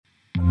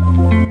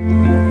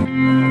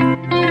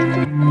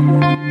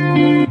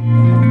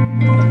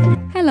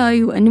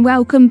and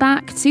welcome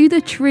back to the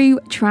True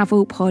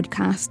Travel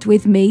Podcast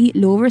with me,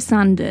 Laura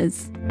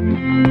Sanders.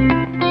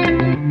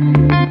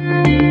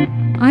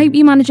 I hope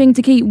you're managing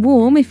to keep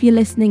warm if you're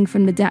listening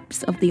from the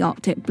depths of the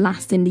Arctic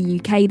blast in the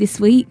UK this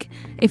week.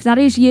 If that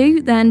is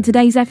you, then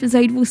today's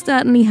episode will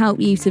certainly help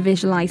you to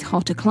visualise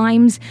hotter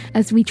climes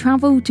as we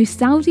travel to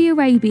Saudi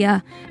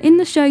Arabia in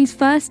the show's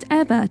first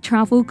ever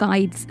Travel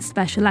Guides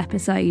special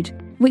episode,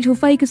 which will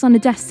focus on a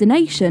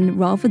destination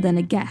rather than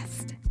a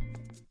guest.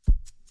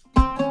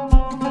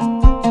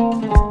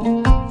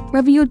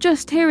 Whether you're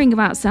just hearing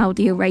about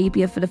Saudi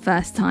Arabia for the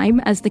first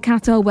time as the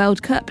Qatar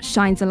World Cup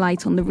shines a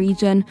light on the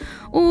region,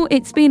 or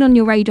it's been on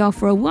your radar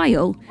for a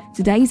while,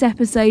 today's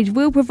episode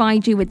will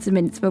provide you with some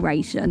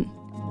inspiration.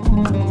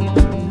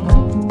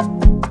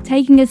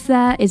 Taking us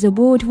there is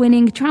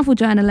award-winning travel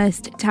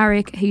journalist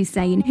Tariq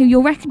Hussein, who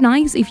you'll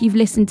recognise if you've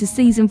listened to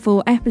Season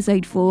 4,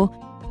 Episode 4.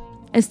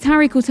 As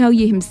Tariq will tell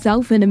you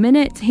himself in a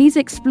minute, he's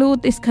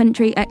explored this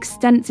country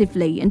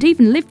extensively and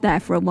even lived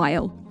there for a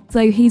while.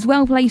 So he's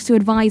well placed to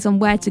advise on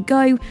where to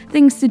go,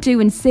 things to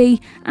do and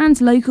see, and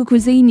local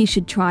cuisine you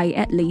should try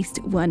at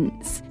least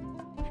once.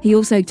 He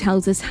also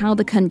tells us how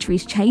the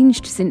country's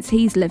changed since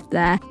he's lived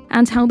there,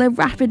 and how they're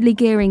rapidly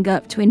gearing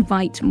up to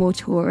invite more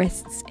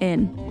tourists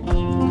in.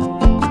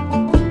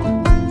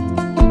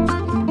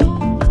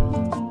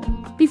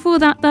 Before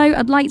that though,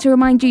 I'd like to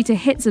remind you to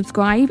hit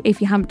subscribe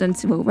if you haven't done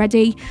so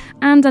already,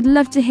 and I'd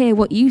love to hear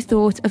what you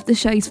thought of the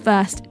show's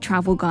first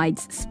Travel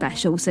Guides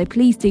special, so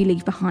please do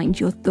leave behind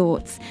your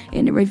thoughts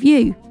in a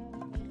review.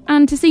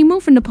 And to see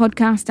more from the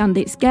podcast and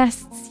its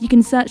guests, you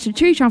can search the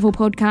True Travel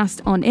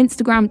Podcast on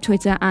Instagram,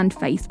 Twitter and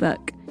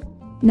Facebook.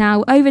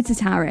 Now over to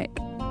Tariq.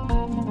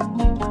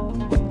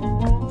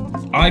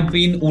 I've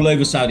been all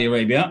over Saudi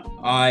Arabia.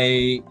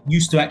 I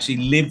used to actually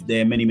live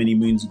there many, many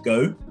moons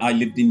ago. I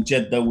lived in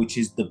Jeddah, which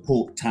is the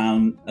port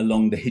town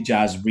along the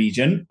Hijaz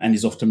region and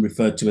is often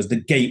referred to as the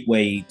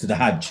gateway to the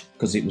Hajj,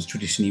 because it was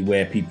traditionally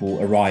where people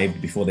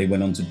arrived before they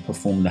went on to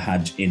perform the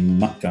Hajj in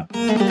Mecca.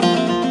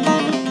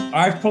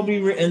 I've probably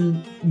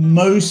written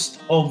most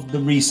of the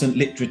recent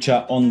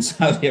literature on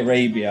Saudi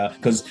Arabia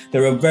because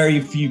there are very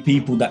few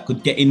people that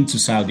could get into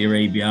Saudi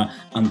Arabia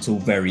until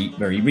very,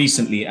 very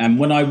recently. And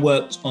when I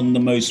worked on the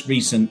most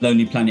recent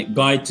Lonely Planet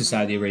guide to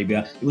Saudi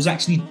Arabia, it was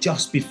actually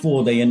just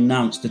before they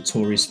announced the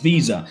tourist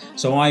visa.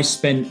 So I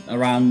spent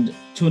around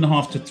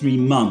 2.5 to 3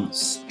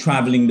 months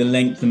traveling the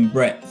length and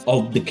breadth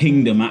of the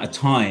kingdom at a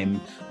time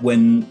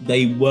when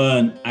they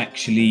weren't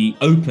actually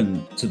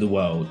open to the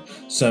world.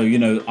 So,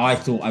 I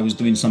thought I was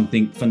doing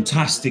something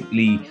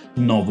fantastically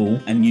novel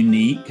and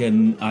unique.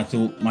 And I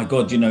thought, my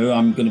God,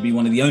 I'm going to be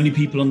one of the only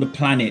people on the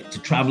planet to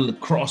travel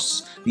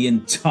across the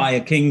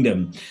entire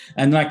kingdom.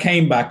 And I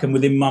came back and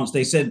within months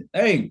they said,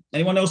 hey,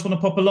 anyone else want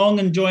to pop along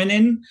and join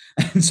in?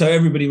 And so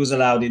everybody was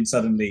allowed in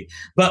suddenly.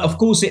 But of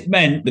course it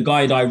meant the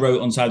guide I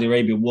wrote on Saudi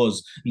Arabia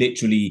was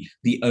literally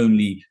the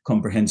only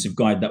comprehensive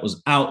guide that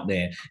was out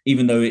there,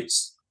 even though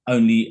it's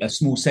only a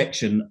small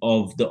section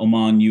of the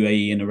Oman,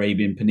 UAE and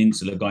Arabian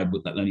Peninsula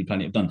guidebook that Lonely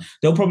Planet have done.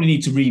 They'll probably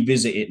need to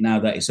revisit it now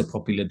that it's a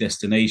popular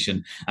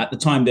destination. At the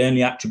time, they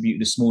only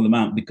attributed a small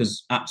amount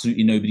because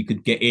absolutely nobody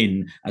could get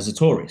in as a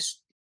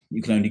tourist.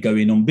 You can only go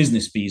in on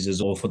business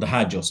visas or for the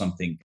Hajj or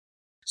something.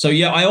 So,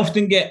 I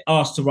often get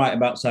asked to write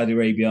about Saudi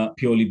Arabia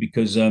purely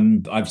because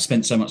I've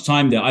spent so much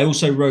time there. I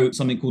also wrote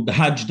something called the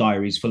Hajj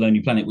Diaries for Lonely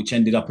Planet, which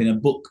ended up in a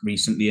book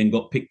recently and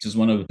got picked as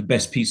one of the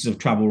best pieces of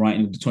travel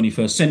writing of the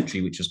 21st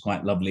century, which was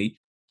quite lovely.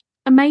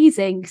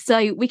 Amazing.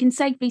 So we can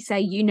safely say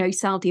you know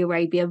Saudi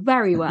Arabia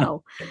very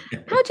well.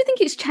 How do you think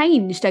it's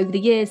changed over the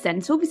years then?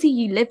 So obviously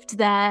you lived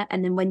there,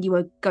 and then when you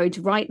were going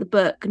to write the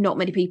book, not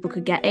many people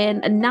could get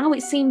in. And now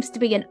it seems to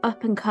be an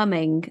up and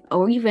coming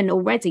or even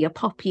already a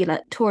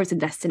popular tourism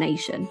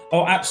destination.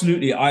 Oh,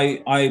 absolutely.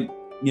 I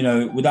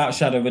without a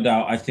shadow of a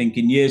doubt, I think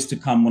in years to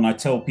come, when I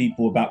tell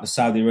people about the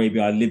Saudi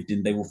Arabia I lived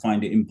in, they will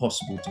find it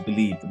impossible to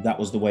believe that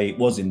was the way it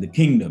was in the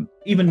kingdom.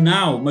 Even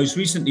now, most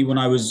recently, when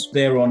I was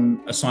there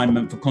on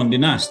assignment for Condé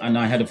Nast, and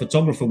I had a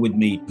photographer with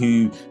me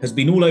who has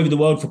been all over the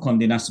world for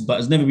Condé Nast, but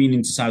has never been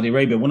into Saudi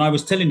Arabia. When I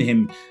was telling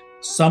him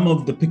some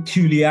of the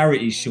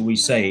peculiarities, shall we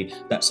say,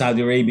 that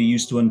Saudi Arabia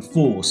used to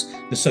enforce,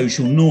 the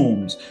social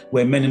norms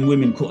where men and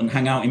women couldn't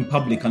hang out in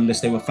public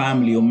unless they were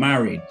family or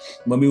married.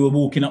 When we were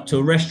walking up to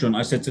a restaurant,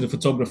 I said to the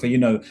photographer,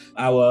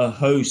 our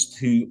host,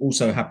 who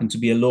also happened to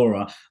be a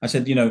Laura, I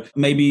said,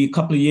 maybe a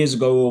couple of years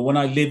ago, or when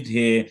I lived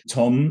here,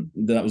 Tom,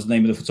 that was the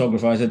name of the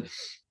photographer, I said,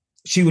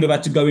 she would have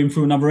had to go in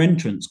through another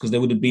entrance because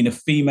there would have been a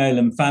female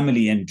and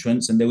family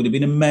entrance and there would have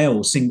been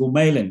a single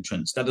male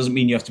entrance. That doesn't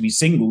mean you have to be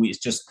single. It's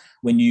just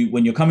when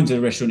you're coming to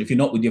the restaurant, if you're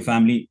not with your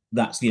family,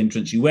 that's the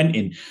entrance you went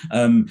in.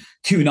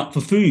 Queuing up for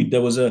food,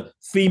 there was a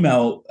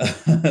female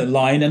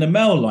line and a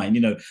male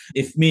line.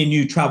 If me and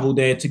you traveled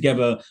there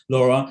together,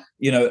 Laura,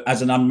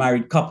 as an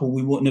unmarried couple,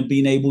 we wouldn't have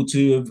been able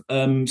to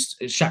have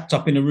shacked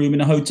up in a room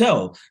in a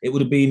hotel. It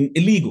would have been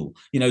illegal.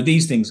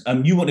 These things.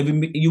 You wouldn't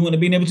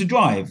have been able to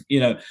drive.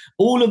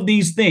 All of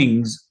these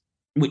things,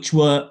 which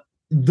were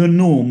the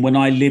norm when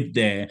I lived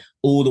there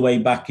all the way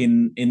back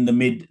in the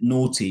mid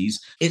noughties,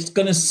 it's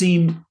going to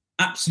seem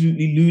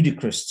absolutely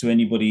ludicrous to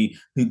anybody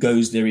who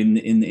goes there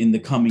in the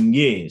coming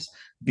years,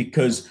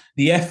 because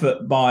the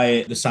effort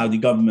by the Saudi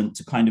government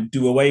to kind of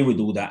do away with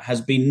all that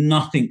has been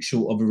nothing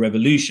short of a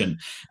revolution.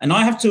 And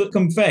I have to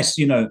confess,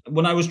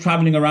 when I was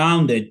traveling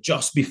around there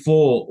just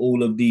before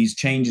all of these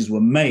changes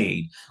were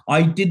made,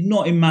 I did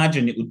not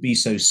imagine it would be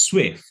so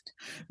swift,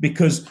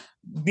 because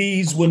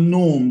these were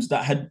norms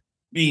that had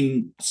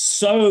been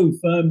so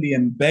firmly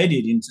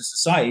embedded into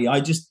society. I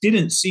just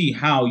didn't see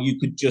how you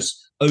could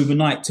just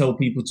overnight tell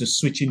people to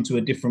switch into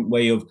a different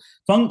way of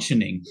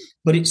functioning.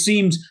 But it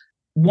seems,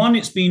 one,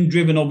 it's been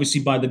driven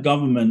obviously by the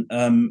government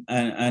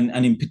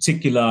and in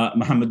particular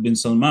Mohammed bin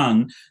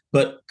Salman,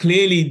 but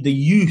clearly the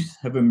youth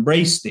have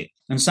embraced it.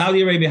 And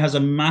Saudi Arabia has a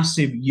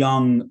massive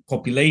young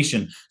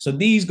population. So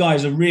these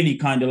guys are really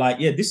kind of like,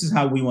 yeah, this is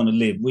how we want to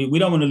live. We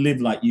don't want to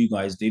live like you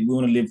guys did. We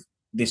want to live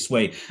this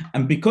way.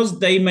 And because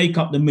they make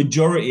up the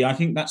majority, I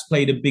think that's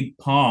played a big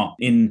part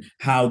in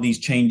how these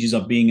changes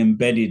are being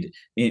embedded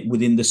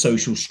within the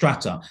social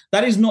strata.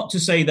 That is not to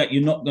say that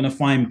you're not going to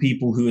find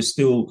people who are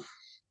still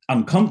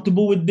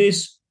uncomfortable with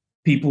this,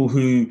 people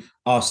who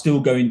are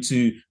still going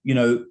to,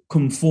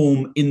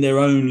 conform in their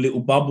own little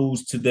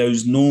bubbles to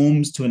those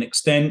norms to an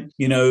extent.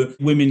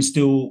 Women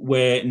still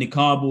wear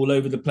niqab all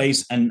over the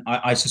place, and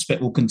I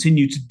suspect will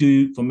continue to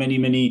do for many,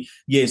 many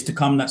years to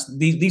come.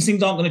 These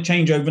things aren't going to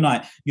change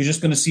overnight. You're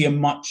just going to see a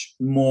much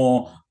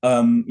more,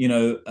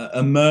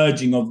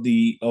 emerging of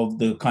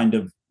the kind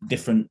of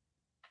different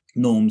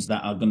norms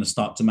that are going to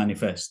start to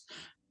manifest.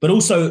 But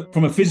also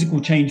from a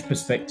physical change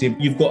perspective,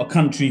 you've got a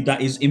country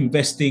that is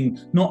investing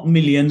not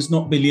millions,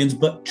 not billions,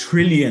 but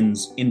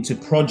trillions into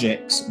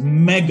projects,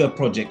 mega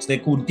projects. They're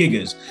called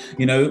gigas,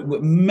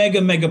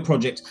 mega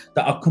projects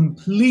that are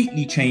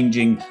completely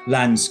changing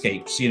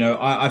landscapes.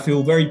 I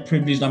feel very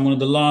privileged. I'm one of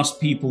the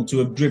last people to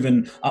have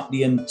driven up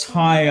the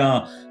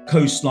entire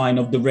coastline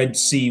of the Red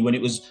Sea when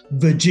it was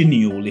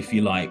virginal, if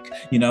you like,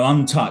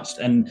 untouched.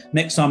 And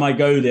next time I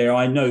go there,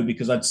 I know,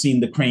 because I'd seen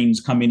the cranes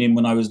coming in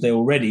when I was there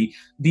already,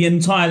 the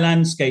entire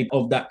landscape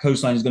of that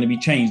coastline is going to be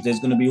changed. There's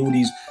going to be all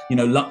these,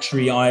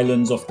 luxury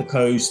islands off the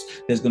coast.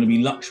 There's going to be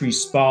luxury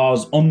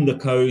spas on the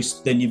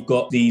coast. Then you've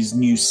got these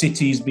new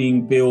cities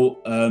being built,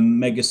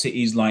 mega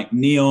cities like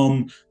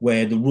Neom,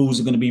 where the rules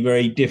are going to be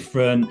very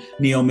different.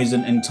 Neom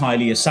isn't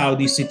entirely a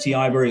Saudi city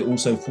either. It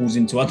also falls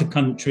into other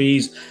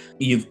countries.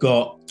 You've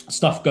got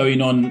stuff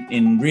going on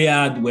in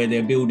Riyadh, where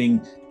they're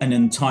building an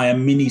entire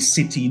mini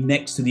city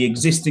next to the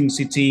existing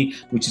city,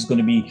 which is going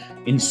to be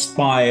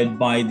inspired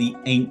by the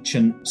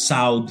ancient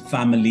Saud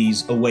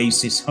family's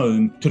oasis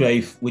home,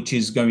 Turayf, which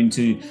is going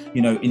to,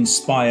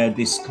 inspire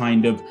this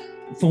kind of,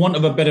 for want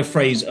of a better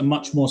phrase, a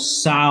much more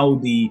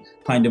Saudi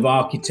kind of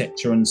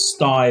architecture and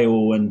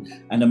style, and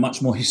a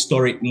much more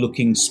historic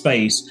looking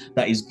space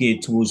that is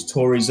geared towards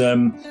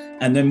tourism.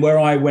 And then where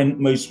I went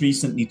most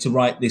recently to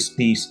write this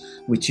piece,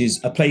 which is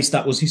a place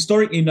that was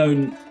historically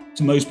known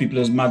to most people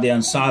as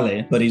Madian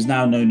Saleh, but is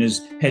now known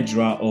as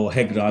Hejra or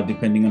Hegra,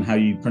 depending on how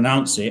you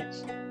pronounce it.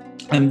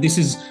 And this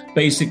is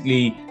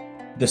basically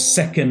the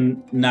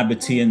second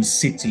Nabatean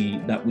city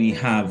that we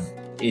have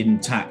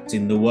intact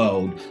in the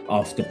world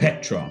after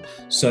Petra.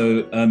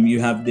 So you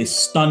have this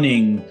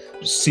stunning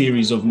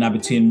series of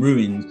Nabatean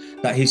ruins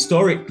that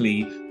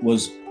historically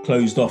was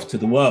closed off to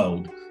the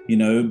world,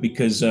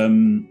 because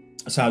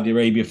Saudi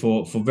Arabia,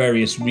 for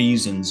various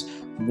reasons,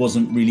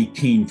 wasn't really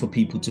keen for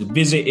people to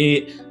visit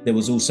it. There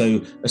was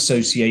also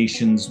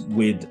associations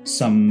with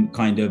some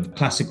kind of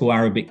classical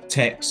Arabic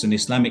texts and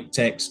Islamic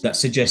texts that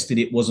suggested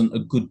it wasn't a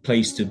good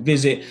place to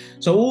visit.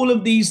 So all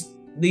of these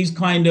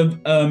kind of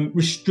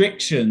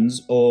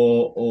restrictions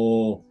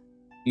or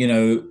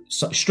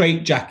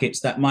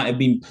straitjackets that might have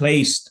been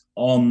placed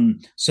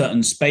on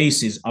certain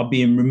spaces are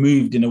being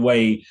removed in a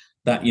way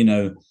that,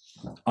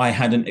 I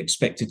hadn't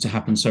expected to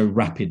happen so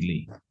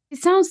rapidly. It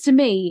sounds to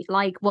me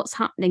like what's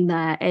happening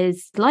there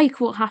is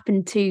like what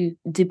happened to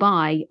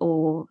Dubai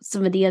or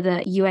some of the other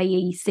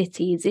UAE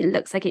cities. It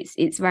looks like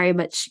it's very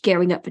much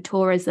gearing up for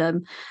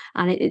tourism,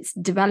 and it's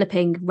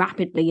developing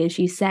rapidly, as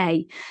you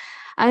say.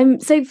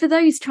 So for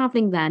those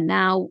travelling there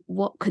now,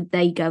 what could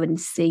they go and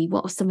see?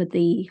 What are some of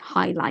the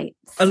highlights?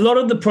 A lot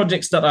of the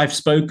projects that I've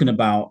spoken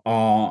about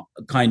are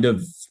kind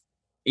of,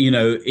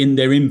 in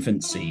their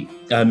infancy.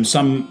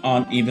 Some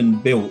aren't even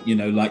built,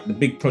 like the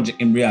big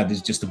project in Riyadh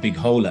is just a big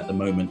hole at the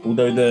moment,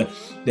 although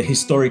the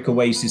historic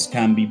oasis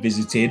can be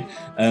visited.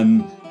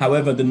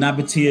 However, the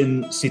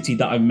Nabatean city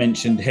that I've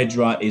mentioned,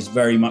 Hejra, is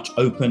very much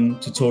open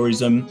to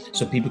tourism.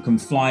 So people can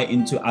fly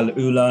into Al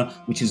Ula,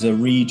 which is a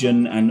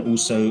region and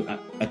also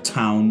a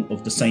town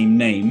of the same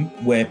name,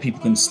 where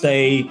people can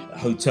stay.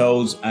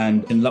 Hotels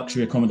and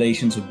luxury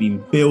accommodations have been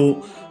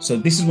built. So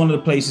this is one of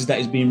the places that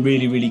is being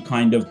really, really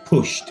kind of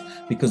pushed,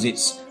 because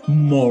it's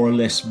more or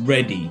less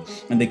ready,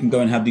 and they can go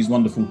and have these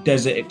wonderful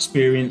desert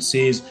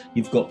experiences.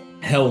 You've got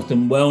health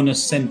and wellness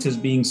centers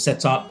being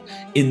set up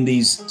in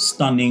these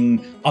stunning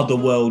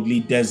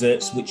otherworldly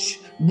deserts,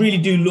 which really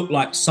do look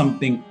like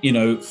something,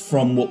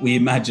 from what we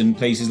imagine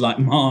places like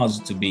Mars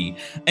to be.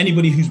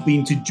 Anybody who's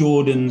been to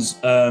Jordan's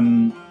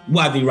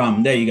Wadi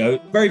Rum, there you go.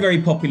 Very,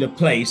 very popular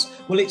place.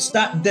 Well, it's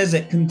that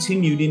desert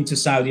continued into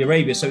Saudi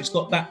Arabia. So it's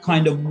got that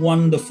kind of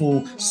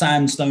wonderful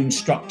sandstone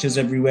structures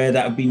everywhere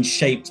that have been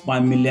shaped by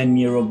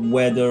millennia of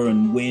weather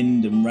and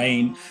wind and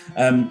rain.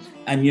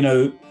 And, you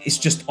know, it's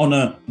just on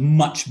a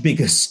much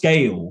bigger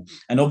scale.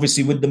 And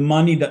obviously, with the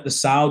money that the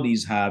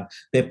Saudis have,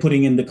 they're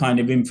putting in the kind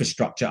of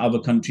infrastructure other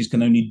countries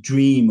can only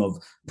dream of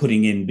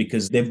putting in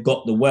because they've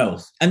got the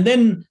wealth. And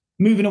then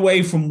moving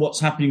away from what's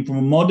happening from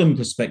a modern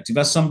perspective,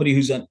 as somebody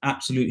who's an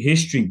absolute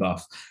history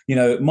buff, you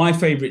know, my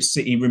favorite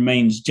city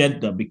remains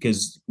Jeddah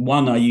because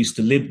one, I used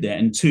to live there.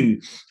 And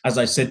two, as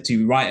I said to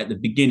you right at the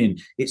beginning,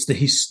 it's the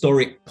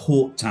historic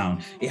port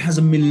town. It has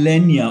a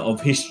millennia of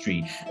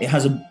history. It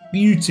has a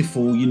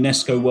beautiful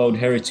UNESCO World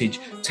Heritage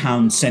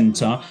Town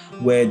Centre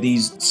where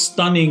these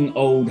stunning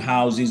old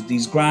houses,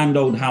 these grand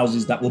old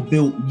houses that were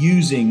built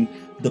using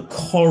the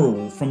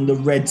coral from the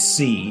Red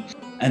Sea.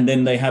 And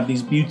then they have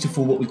these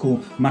beautiful, what we call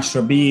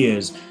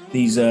mashrabiyas,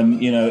 these,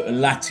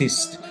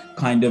 latticed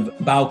kind of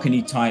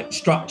balcony type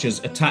structures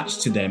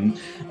attached to them.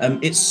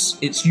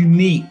 It's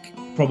unique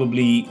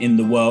probably in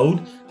the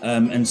world.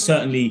 And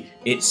certainly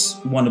it's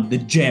one of the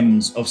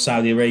gems of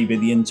Saudi Arabia.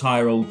 The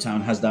entire old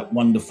town has that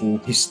wonderful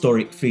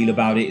historic feel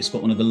about it. It's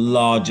got one of the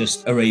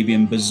largest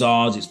Arabian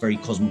bazaars. It's very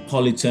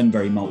cosmopolitan,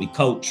 very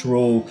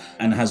multicultural,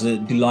 and has a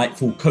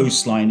delightful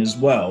coastline as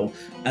well.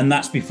 And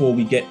that's before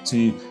we get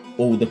to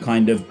all the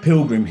kind of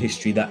pilgrim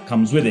history that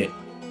comes with it.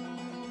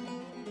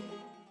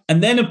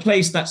 And then a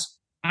place that's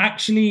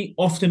actually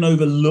often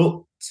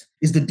overlooked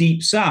is the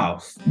Deep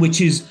South,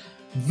 which is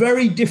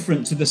very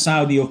different to the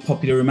Saudi of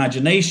popular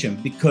imagination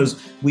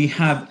because we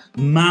have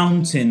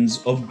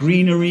mountains of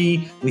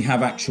greenery, we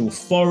have actual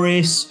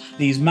forests,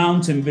 these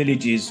mountain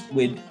villages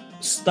with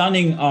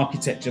stunning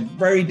architecture,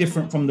 very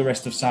different from the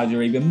rest of Saudi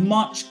Arabia,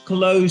 much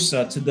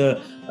closer to the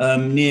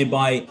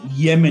nearby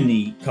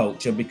Yemeni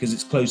culture because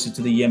it's closer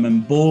to the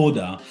Yemen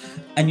border.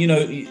 And, you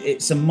know,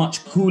 it's a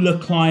much cooler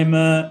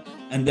climate.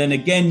 And then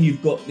again,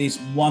 you've got this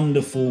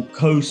wonderful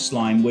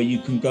coastline where you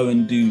can go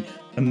and do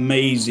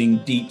amazing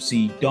deep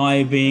sea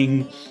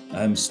diving,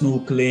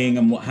 snorkeling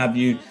and what have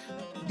you.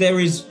 There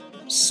is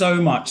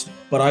so much,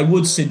 but I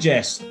would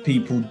suggest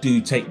people do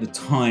take the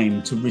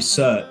time to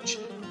research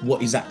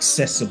what is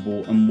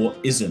accessible and what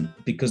isn't,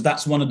 because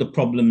that's one of the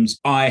problems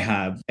I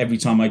have every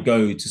time I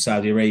go to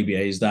Saudi Arabia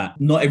is that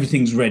not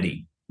everything's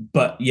ready,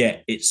 but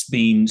yet it's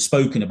been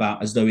spoken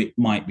about as though it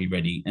might be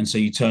ready. And so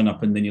you turn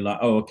up and then you're like,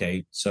 oh,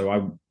 okay, so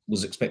I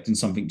was expecting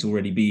something to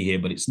already be here,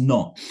 but it's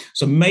not.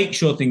 So make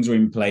sure things are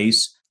in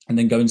place and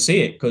then go and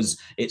see it, because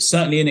it's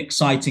certainly an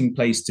exciting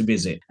place to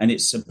visit. And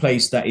it's a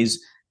place that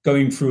is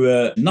going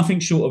through nothing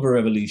short of a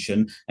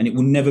revolution, and it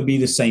will never be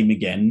the same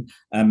again.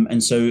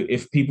 And so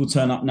if people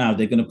turn up now,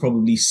 they're going to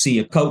probably see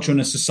a culture and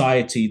a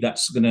society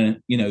that's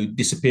going to,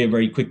 disappear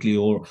very quickly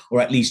or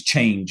at least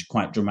change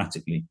quite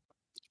dramatically.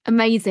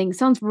 Amazing.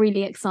 Sounds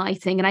really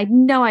exciting. And I had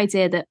no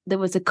idea that there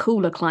was a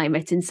cooler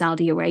climate in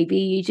Saudi Arabia.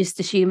 You just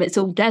assume it's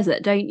all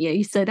desert, don't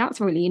you? So that's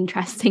really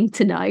interesting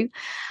to know.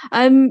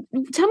 Tell me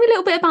a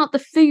little bit about the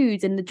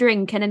food and the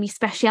drink and any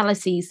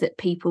specialities that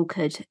people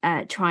could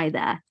try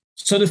there.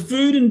 So the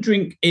food and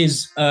drink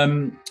is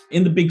in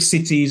the big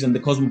cities and the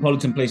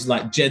cosmopolitan places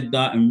like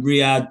Jeddah and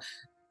Riyadh,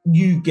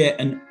 you get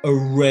an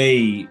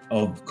array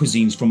of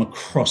cuisines from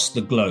across the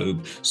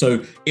globe.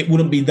 So it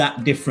wouldn't be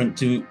that different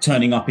to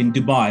turning up in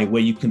Dubai,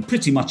 where you can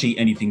pretty much eat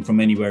anything from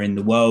anywhere in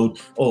the world,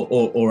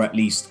 or at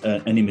least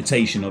an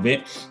imitation of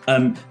it.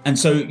 And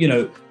so,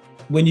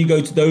 when you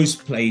go to those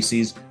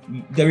places,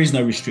 there is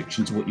no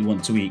restriction to what you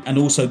want to eat. And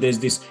also there's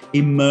this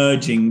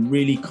emerging,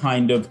 really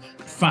kind of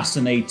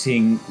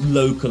fascinating,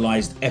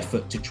 localized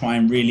effort to try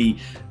and really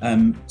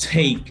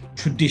take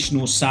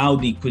traditional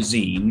Saudi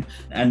cuisine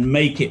and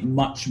make it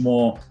much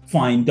more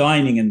fine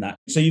dining in that.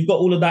 So you've got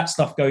all of that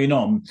stuff going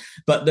on.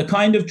 But the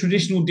kind of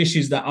traditional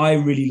dishes that I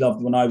really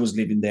loved when I was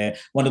living there,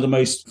 one of the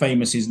most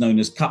famous is known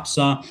as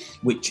kapsa,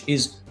 which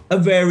is a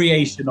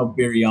variation of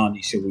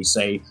biryani, shall we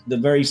say. The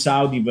very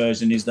Saudi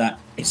version is that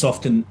it's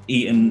often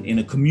eaten in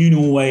a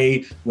communal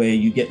way, where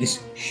you get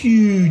this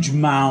huge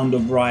mound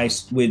of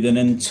rice with an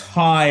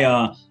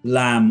entire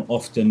lamb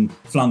often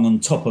flung on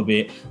top of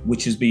it,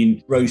 which has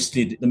been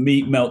roasted. The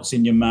meat melts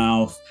in your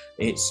mouth.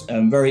 It's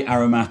very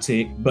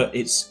aromatic, but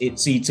it's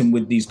eaten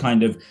with these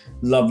kind of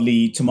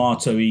lovely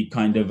tomatoey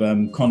kind of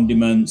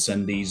condiments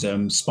and these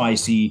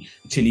spicy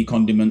chili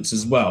condiments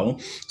as well.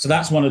 So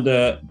that's one of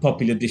the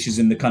popular dishes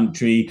in the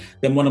country.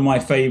 Then one of my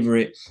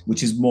favorite,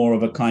 which is more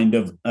of a kind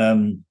of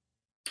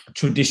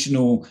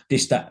traditional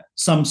dish that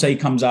some say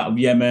comes out of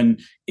Yemen,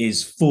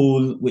 is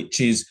ful,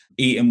 which is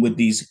eaten with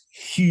these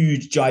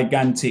huge,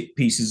 gigantic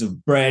pieces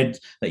of bread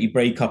that you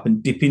break up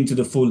and dip into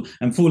the ful.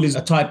 And ful is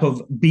a type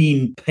of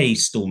bean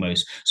paste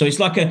almost. So it's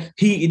like a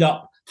heated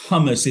up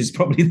hummus is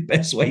probably the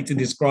best way to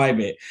describe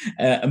it.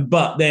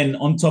 But then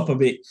on top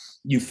of it,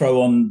 you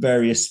throw on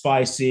various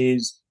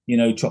spices,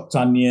 chopped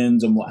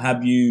onions and what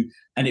have you,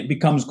 and it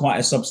becomes quite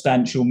a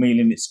substantial meal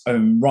in its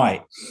own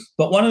right.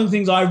 But one of the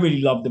things I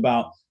really loved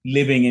about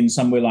living in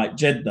somewhere like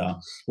Jeddah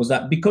was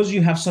that because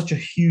you have such a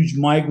huge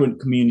migrant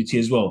community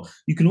as well,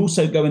 you can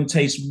also go and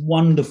taste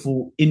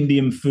wonderful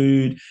Indian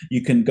food.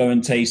 You can go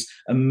and taste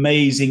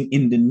amazing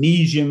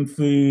Indonesian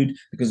food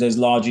because there's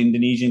large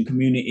Indonesian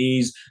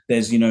communities.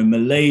 There's,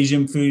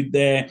 Malaysian food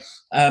there.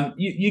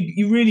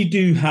 You really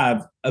do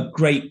have a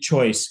great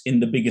choice in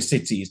the bigger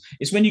cities.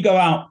 It's when you go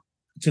out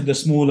to the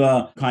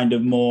smaller kind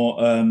of more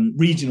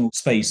regional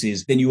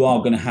spaces, then you are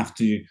going to have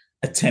to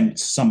attempt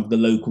some of the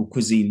local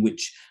cuisine,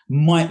 which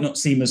might not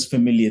seem as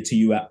familiar to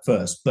you at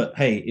first. But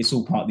hey, it's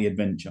all part of the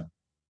adventure.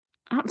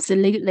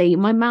 Absolutely.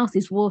 My mouth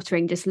is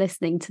watering just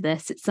listening to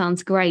this. It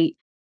sounds great.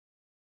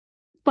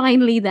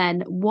 Finally,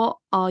 then, what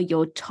are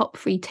your top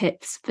 3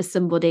 tips for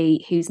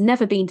somebody who's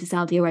never been to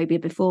Saudi Arabia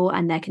before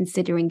and they're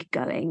considering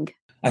going?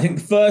 I think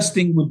the first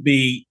thing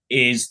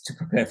is to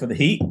prepare for the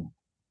heat,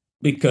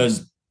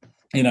 because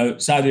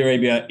Saudi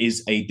Arabia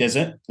is a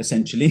desert,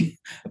 essentially,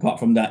 apart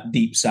from that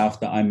deep south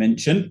that I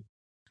mentioned.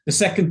 The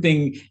second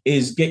thing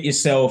is get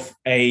yourself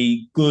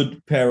a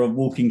good pair of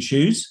walking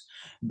shoes,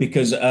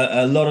 because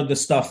a lot of the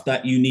stuff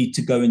that you need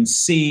to go and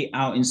see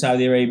out in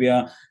Saudi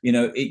Arabia,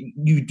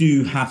 you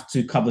do have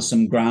to cover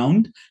some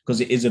ground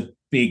because it is a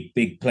big,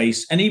 big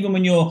place. And even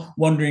when you're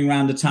wandering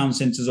around the town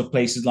centers of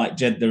places like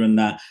Jeddah and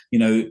that,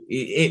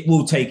 it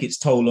will take its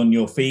toll on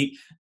your feet.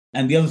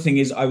 And the other thing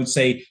is, I would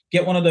say,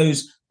 get one of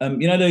those,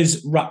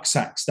 those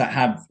rucksacks that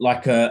have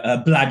like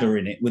a bladder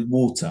in it with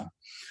water.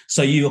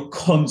 So you're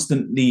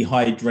constantly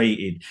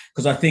hydrated.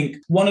 Because I think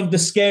one of the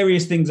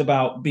scariest things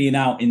about being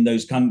out in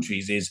those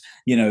countries is,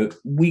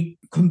 we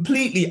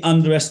completely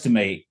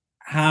underestimate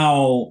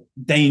how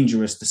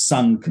dangerous the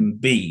sun can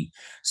be.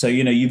 So,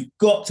 you've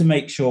got to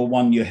make sure,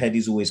 one, your head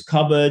is always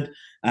covered.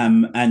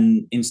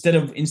 And instead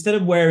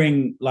of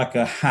wearing like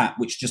a hat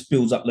which just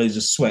builds up loads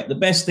of sweat, the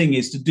best thing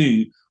is to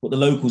do what the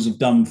locals have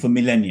done for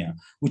millennia,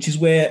 which is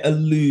wear a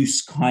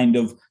loose kind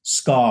of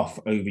scarf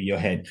over your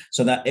head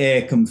so that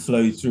air can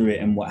flow through it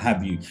and what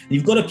have you. And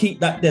you've got to keep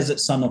that desert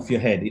sun off your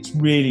head. It's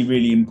really,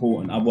 really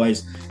important.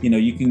 Otherwise,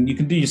 you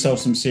can do yourself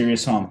some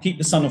serious harm. Keep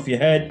the sun off your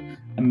head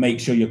and make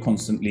sure you're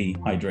constantly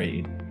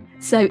hydrated.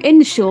 So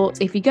in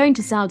short, if you're going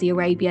to Saudi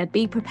Arabia,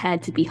 be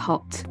prepared to be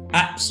hot.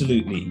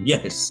 Absolutely,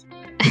 yes.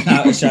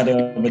 Without a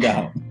shadow of a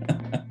doubt.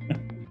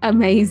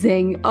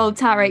 Amazing. Oh,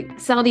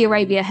 Tariq, Saudi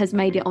Arabia has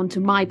made it onto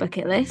my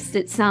bucket list.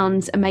 It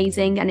sounds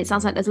amazing, and it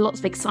sounds like there's lots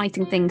of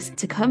exciting things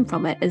to come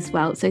from it as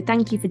well. So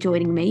thank you for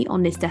joining me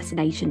on this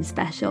destination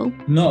special.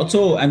 Not at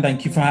all, and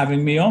thank you for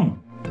having me on.